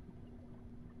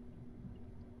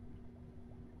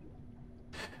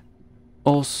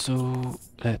 Also,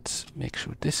 let's make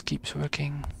sure this keeps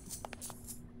working.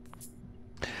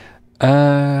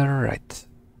 Right.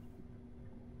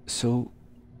 So,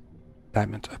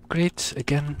 diamond upgrades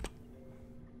again.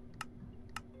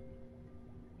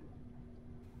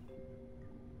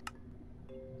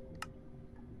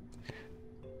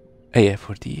 Yeah,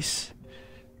 for these.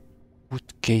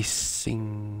 Wood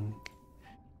casing.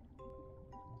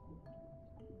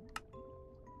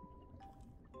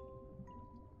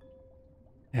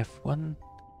 F1.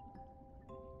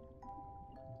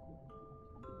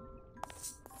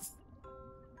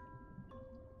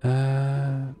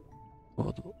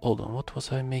 Hold on, what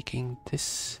was I making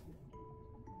this?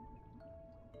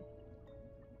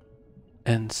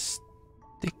 and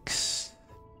sticks.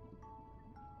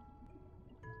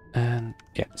 And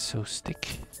yeah, so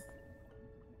stick.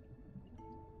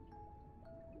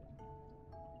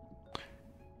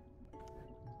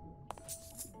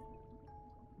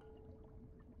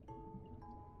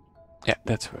 Yeah,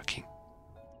 that's working.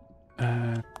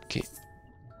 Okay,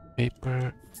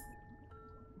 paper.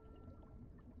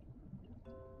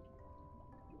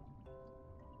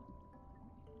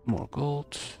 More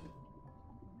gold.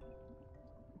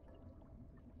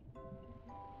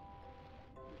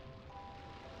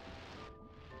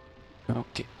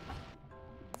 Okay.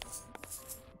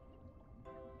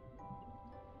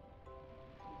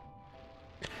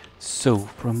 So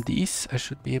from these I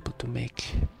should be able to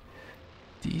make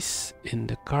these in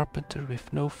the carpenter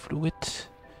with no fluid,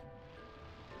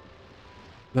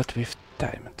 but with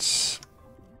diamonds.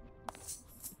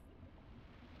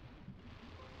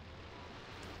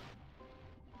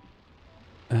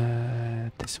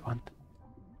 This one.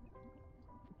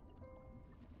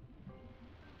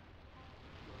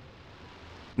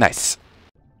 Nice.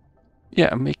 Yeah,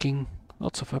 I'm making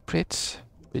lots of upgrades.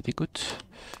 Pretty good.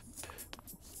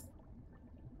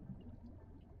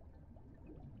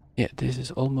 Yeah, this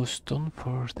is almost done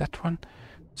for that one.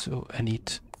 So I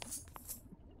need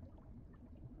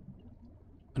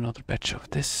another batch of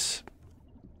this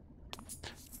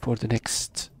for the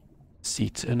next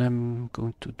seeds. And I'm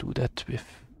going to do that with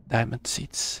diamond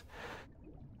seeds.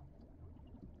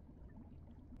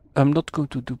 I'm not going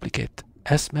to duplicate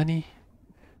as many,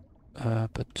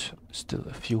 but still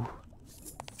a few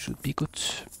should be good.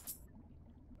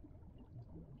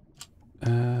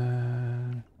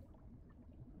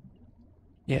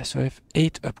 Yeah, so I have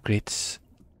 8 upgrades.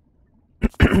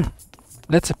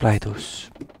 Let's apply those.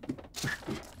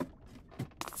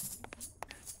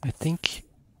 I think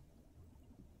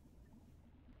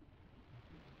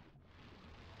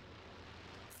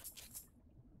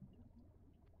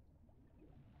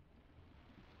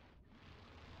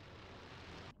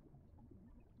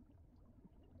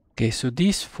okay, so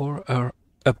these 4 are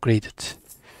upgraded.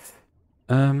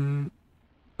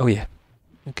 Oh yeah,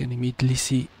 you can immediately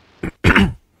see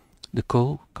the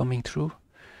coal coming through.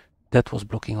 That was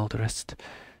blocking all the rest.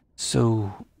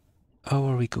 So how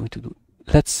are we going to do?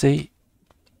 Let's say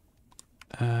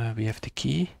we have the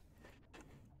key.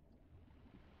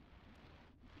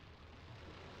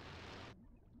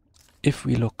 If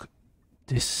we lock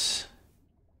this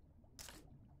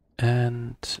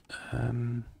and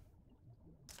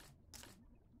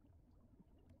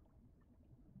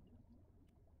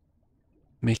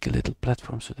make a little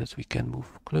platform so that we can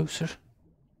move closer.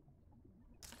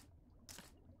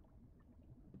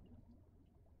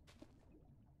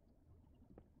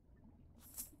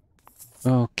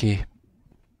 Okay.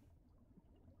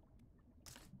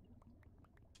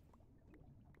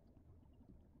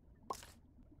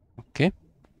 Okay.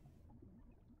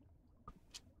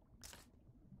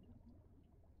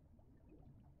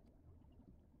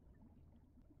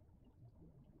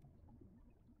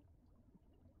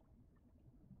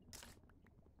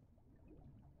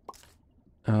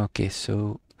 Okay,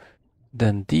 so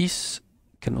then these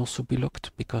can also be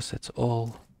locked because it's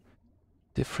all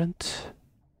different.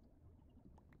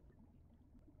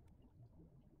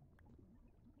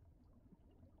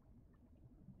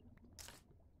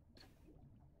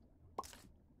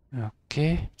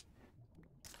 Okay.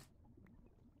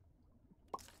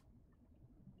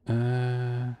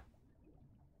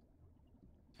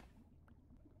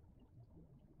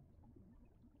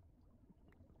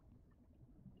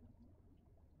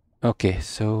 Okay,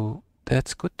 so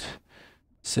that's good.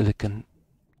 Silicon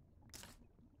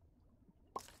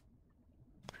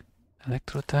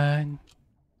electrodyne.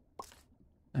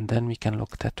 And then we can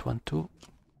lock that one too.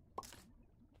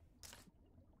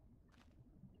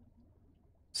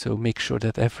 So make sure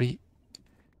that every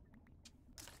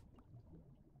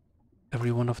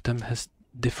one of them has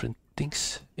different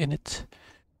things in it.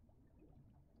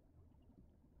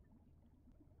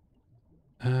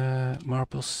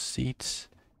 Marble seeds.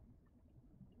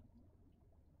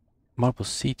 Marble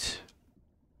seeds.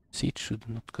 Seed should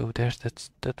not go there.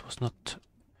 That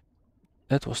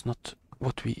was not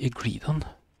what we agreed on.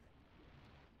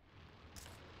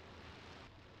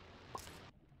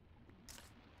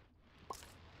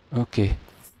 Okay.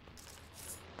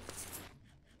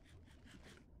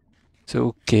 So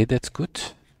okay, that's good.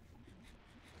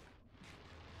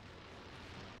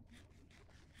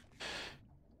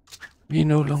 We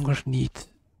no longer need.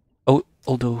 Oh,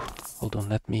 although, hold on,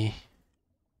 let me.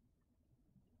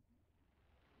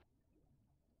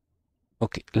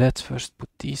 Okay, let's first put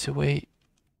these away.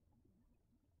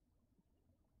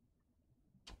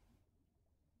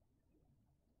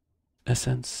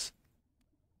 essence.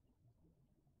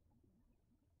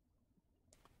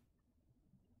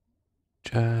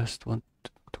 Just want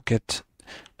to get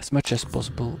as much as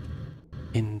possible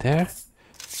in there.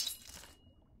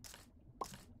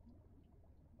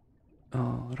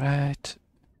 All right.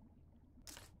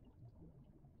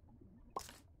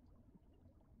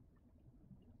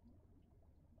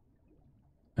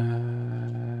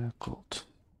 Gold.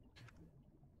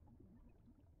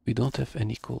 We don't have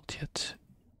any gold yet.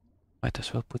 Might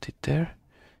as well put it there.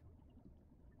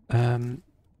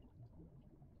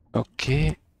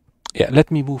 Okay. Yeah,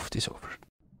 let me move this over.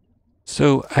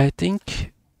 So I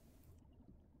think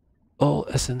all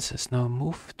essence is now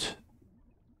moved.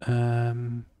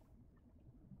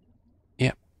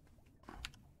 Yeah.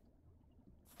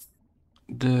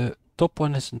 The top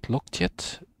one isn't locked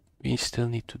yet. We still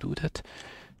need to do that.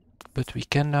 But we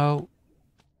can now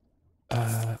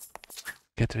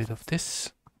get rid of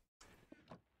this.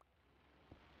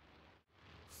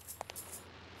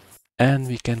 And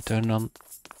we can turn on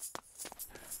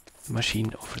the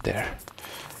machine over there.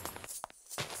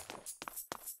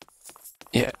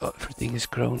 Yeah, everything is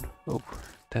grown. Oh,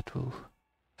 that will...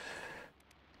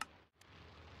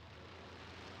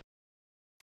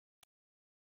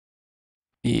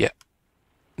 Yeah,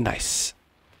 nice.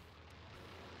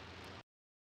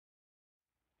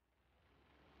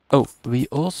 Oh, we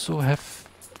also have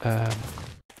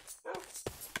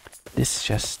this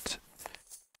chest.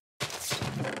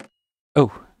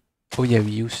 Oh, yeah,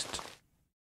 we used...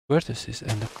 Where does this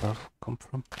ender pearl come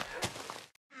from?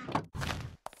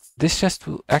 This chest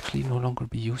will actually no longer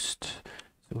be used,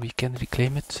 so we can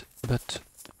reclaim it, but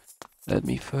let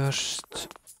me first...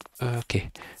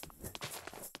 okay.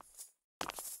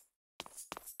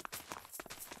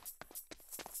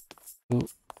 So,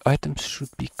 items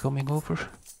should be coming over.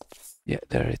 Yeah,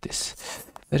 there it is.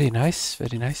 Very nice,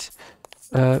 very nice.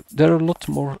 There are a lot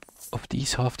more of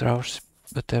these after hours,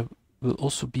 but there will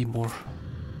also be more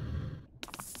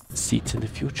seeds in the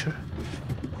future.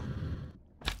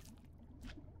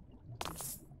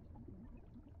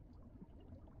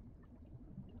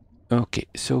 Okay,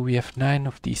 so we have 9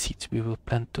 of these seeds. We will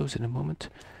plant those in a moment.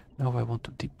 Now I want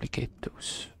to duplicate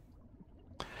those.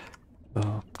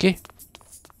 Okay.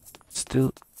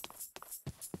 Still,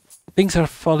 things are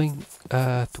falling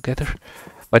together.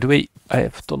 By the way, I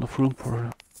have a ton of room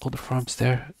for other farms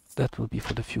there. That will be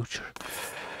for the future.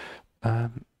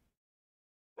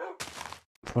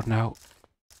 For now,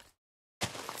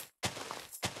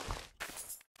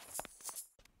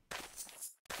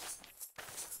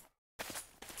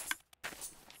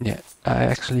 yeah,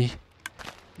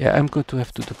 I'm going to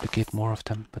have to duplicate more of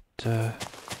them, but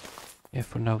yeah,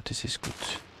 for now this is good.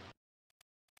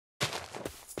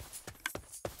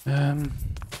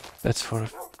 That's for a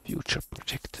future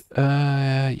project.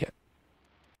 Yeah.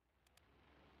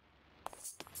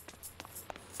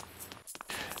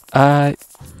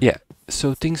 Yeah,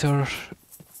 so things are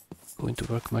going to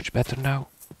work much better now.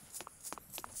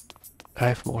 I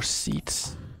have more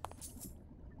seeds.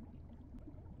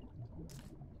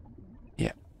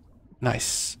 Yeah,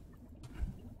 nice.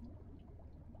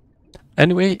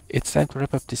 Anyway, it's time to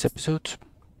wrap up this episode.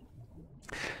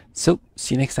 So,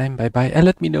 see you next time, bye bye, and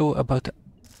let me know about the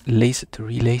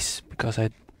relays, because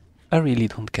I really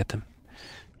don't get them.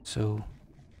 So,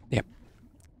 yeah,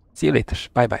 see you later,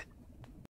 bye bye.